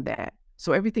comes from that.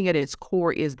 So everything at its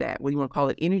core is that, whether you want to call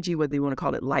it energy, whether you want to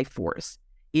call it life force,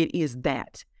 it is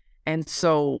that. And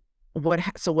so what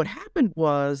happened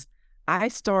was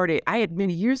I had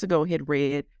many years ago had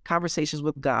read Conversations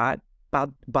with God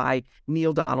by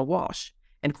Neil Donald Walsh.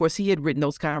 And of course, he had written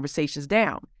those conversations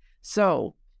down.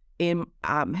 So in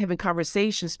having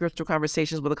spiritual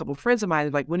conversations with a couple of friends of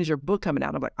mine, like, when is your book coming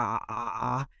out? I'm like,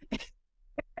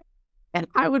 and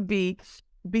I would be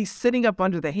sitting up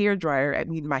under the hair dryer,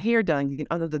 my hair done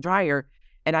under the dryer,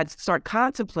 and I'd start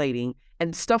contemplating,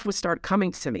 and stuff would start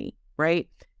coming to me, right?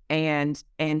 And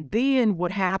then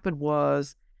what happened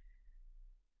was,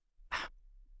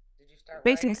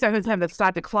 basically, started having to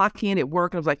start to clock in at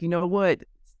work, and I was like, you know what?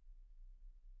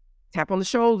 Tap on the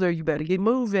shoulder, you better get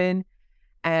moving.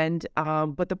 And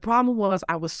but the problem was,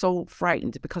 I was so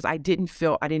frightened because I don't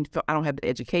have the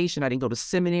education, I didn't go to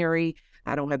seminary,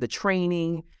 I don't have the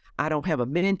training, I don't have a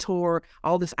mentor,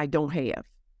 all this I don't have.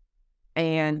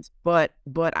 And but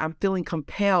I'm feeling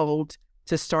compelled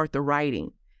to start the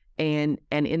writing. And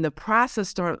in the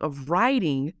process of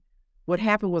writing, what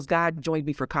happened was God joined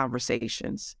me for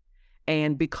conversations.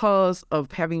 And because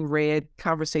of having read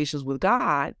Conversations with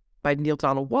God by Neil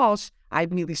Donald Walsh, I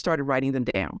immediately started writing them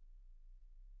down.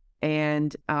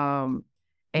 And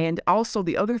also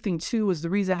the other thing too is,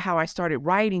 the reason how I started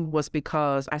writing was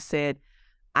because I said,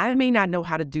 I may not know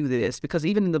how to do this, because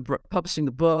even in the publishing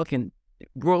the book and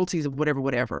royalties and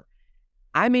whatever,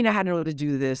 I may not know how to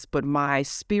do this, but my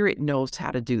spirit knows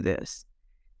how to do this.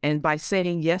 And by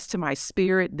saying yes to my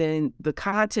spirit, then the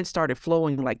content started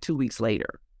flowing like 2 weeks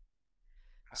later.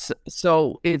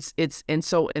 So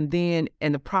then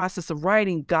in the process of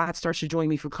writing, God starts to join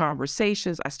me for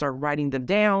conversations. I start writing them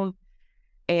down.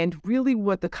 And really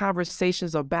what the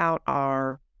conversations about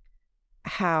are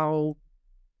how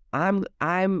I'm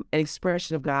an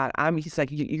expression of God. He's like,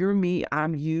 you're me,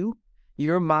 I'm you,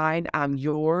 you're mine, I'm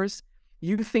yours.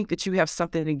 You think that you have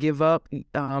something to give up.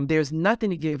 There's nothing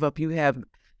to give up. You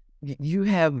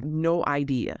have no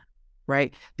idea,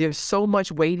 right? There's so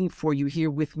much waiting for you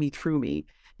here with me, through me.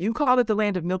 You call it the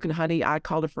land of milk and honey. I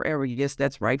call it forever. Yes,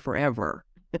 that's right, forever.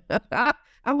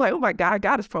 I'm like, oh my God,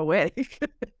 God is poetic.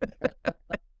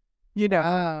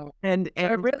 Oh, and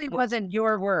it really wasn't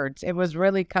your words. It was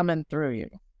really coming through you,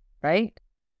 right?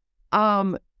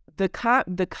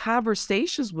 The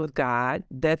conversations with God,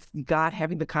 that's God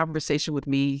having the conversation with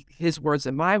me, his words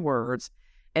and my words.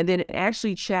 And then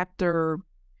actually there's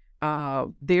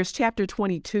chapter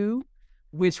 22,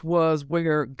 which was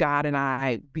where God and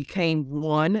I became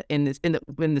one in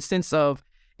the sense of,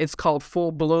 it's called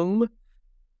full bloom.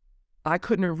 I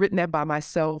couldn't have written that by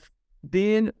myself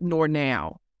then nor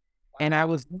now. And I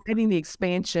was writing the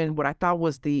expansion, what I thought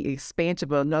was the expansion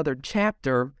of another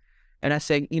chapter. And I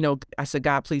said,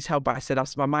 God, please help. I said,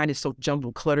 my mind is so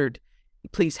jumbled, cluttered.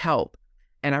 Please help.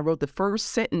 And I wrote the first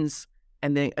sentence.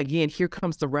 And then again, here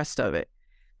comes the rest of it.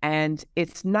 And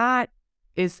it wasn't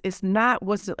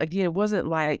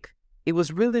like, it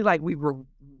was really like we were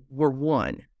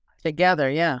one.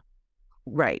 Together, yeah.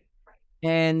 Right.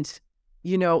 And,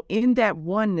 in that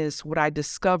oneness, what I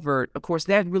discovered, of course,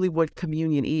 that's really what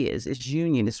communion is. It's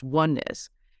union, it's oneness.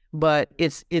 But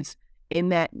it's in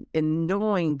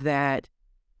knowing that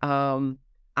I'm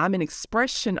an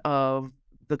expression of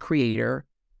the Creator,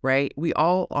 right? We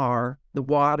all are, the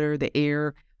water, the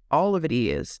air, all of it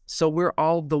is. So we're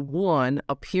all the one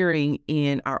appearing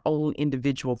in our own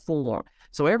individual form.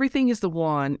 So everything is the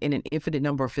one in an infinite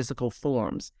number of physical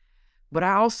forms. But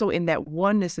I also, in that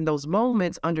oneness, in those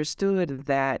moments, understood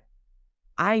that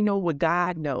I know what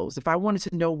God knows. If I wanted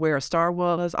to know where a star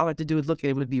was, all I had to do is look,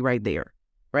 and it would be right there,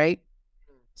 right?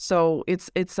 So it's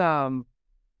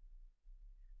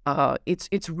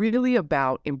really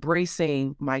about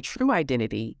embracing my true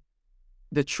identity,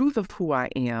 the truth of who I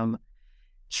am,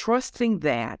 trusting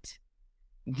that,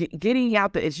 getting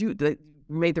out as you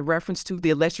made the reference to, the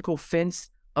electrical fence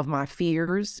of my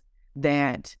fears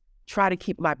that try to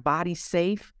keep my body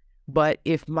safe. But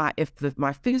if my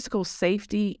physical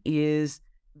safety is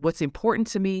what's important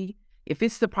to me, if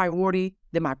it's the priority,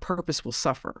 then my purpose will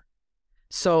suffer.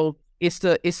 So it's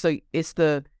the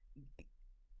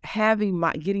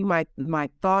getting my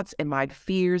thoughts and my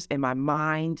fears and my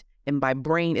mind and my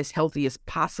brain as healthy as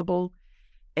possible,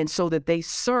 and so that they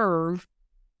serve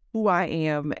who I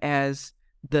am as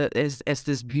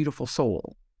this beautiful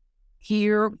soul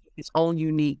here, its own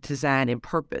unique design and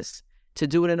purpose, to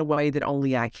do it in a way that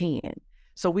only I can.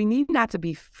 So we need not to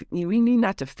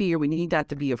fear, we need not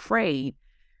to be afraid.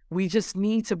 We just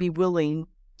need to be willing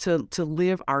to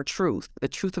live our truth, the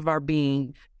truth of our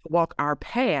being, walk our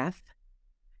path,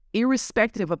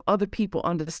 irrespective of other people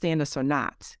understand us or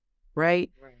not. right?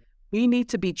 We need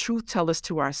to be truth tellers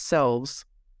to ourselves,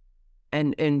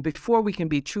 and before we can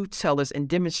be truth tellers and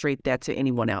demonstrate that to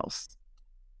anyone else.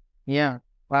 Yeah.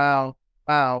 Wow.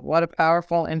 Wow. What a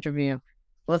powerful interview.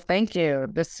 Well, thank you.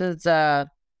 This is the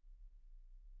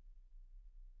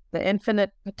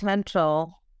infinite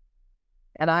potential.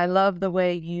 And I love the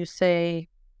way you say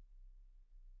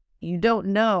you don't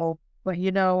know, but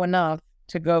you know enough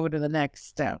to go to the next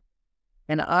step.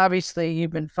 And obviously,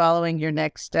 you've been following your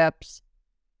next steps,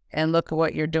 and look at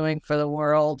what you're doing for the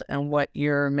world and what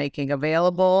you're making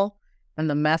available and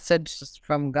the message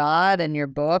from God and your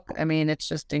book. I mean, it's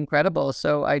just incredible.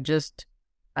 So I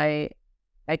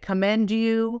commend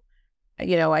you.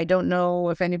 You know, I don't know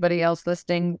if anybody else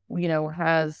listening, you know,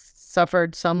 has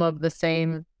suffered some of the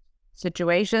same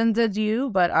situations as you,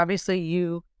 but obviously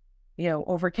you know,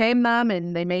 overcame them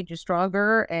and they made you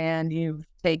stronger, and you've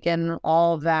taken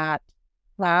all that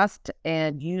past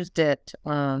and used it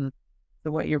for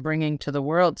what you're bringing to the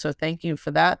world. So thank you for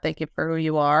that. Thank you for who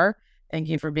you are. Thank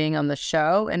you for being on the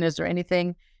show. And is there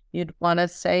anything you'd want to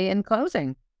say in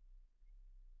closing?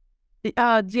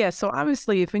 Yeah. So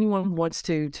obviously, if anyone wants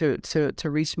to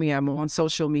reach me, I'm on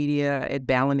social media at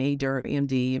Balin A. Durr,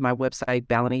 MD. My website,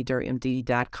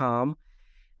 balinadurmd.com.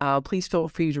 Please feel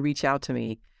free to reach out to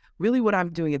me. Really, what I'm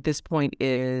doing at this point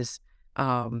is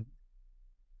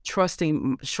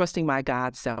trusting my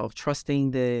God self,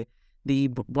 trusting the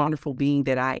wonderful being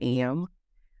that I am,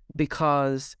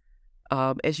 because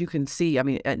as you can see, I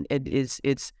mean, and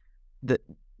it's the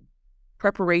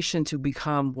preparation to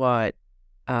become what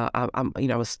I'm, you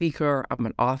know, a speaker, I'm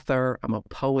an author, I'm a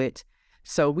poet.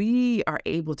 So we are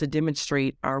able to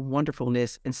demonstrate our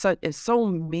wonderfulness in so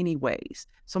many ways,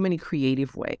 so many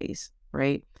creative ways,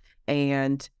 right?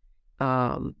 And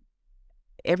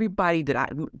everybody that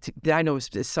I know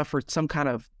has suffered some kind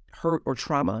of hurt or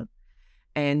trauma,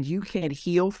 and you can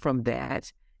heal from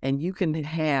that, and you can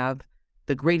have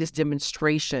the greatest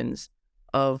demonstrations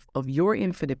of your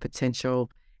infinite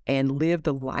potential and live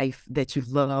the life that you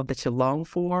love, that you long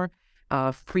for.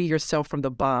 Free yourself from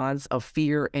the bonds of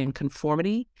fear and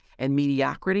conformity and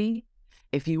mediocrity.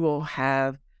 If you will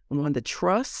have the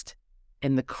trust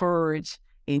and the courage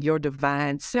in your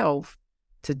divine self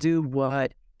to do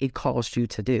what it calls you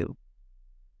to do.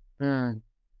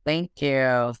 Thank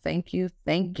you. Thank you.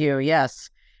 Thank you. Yes.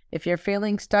 If you're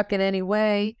feeling stuck in any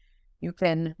way, you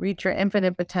can reach your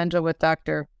infinite potential with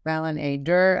Dr. Balin A.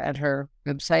 Durr at her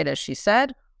website, as she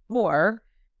said, or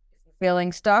if you're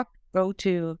feeling stuck, go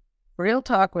to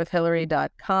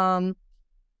realtalkwithhilary.com,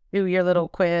 do your little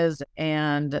quiz,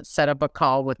 and set up a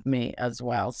call with me as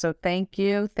well. So thank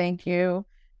you. Thank you,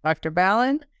 Dr.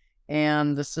 Balin.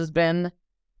 And this has been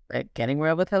the Getting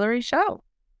Real with Hilary show.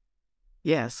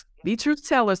 Yes. Be truth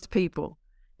tellers to people,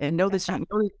 and know that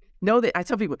know that I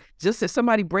tell people, just as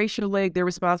somebody breaks your leg, they're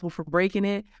responsible for breaking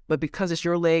it, but because it's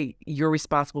your leg, you're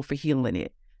responsible for healing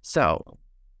it. So,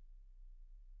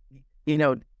 you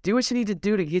know, do what you need to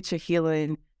do to get your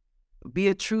healing. Be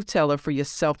a truth teller for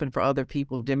yourself and for other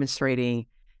people, demonstrating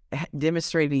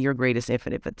your greatest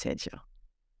infinite potential.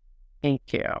 Thank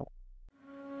you.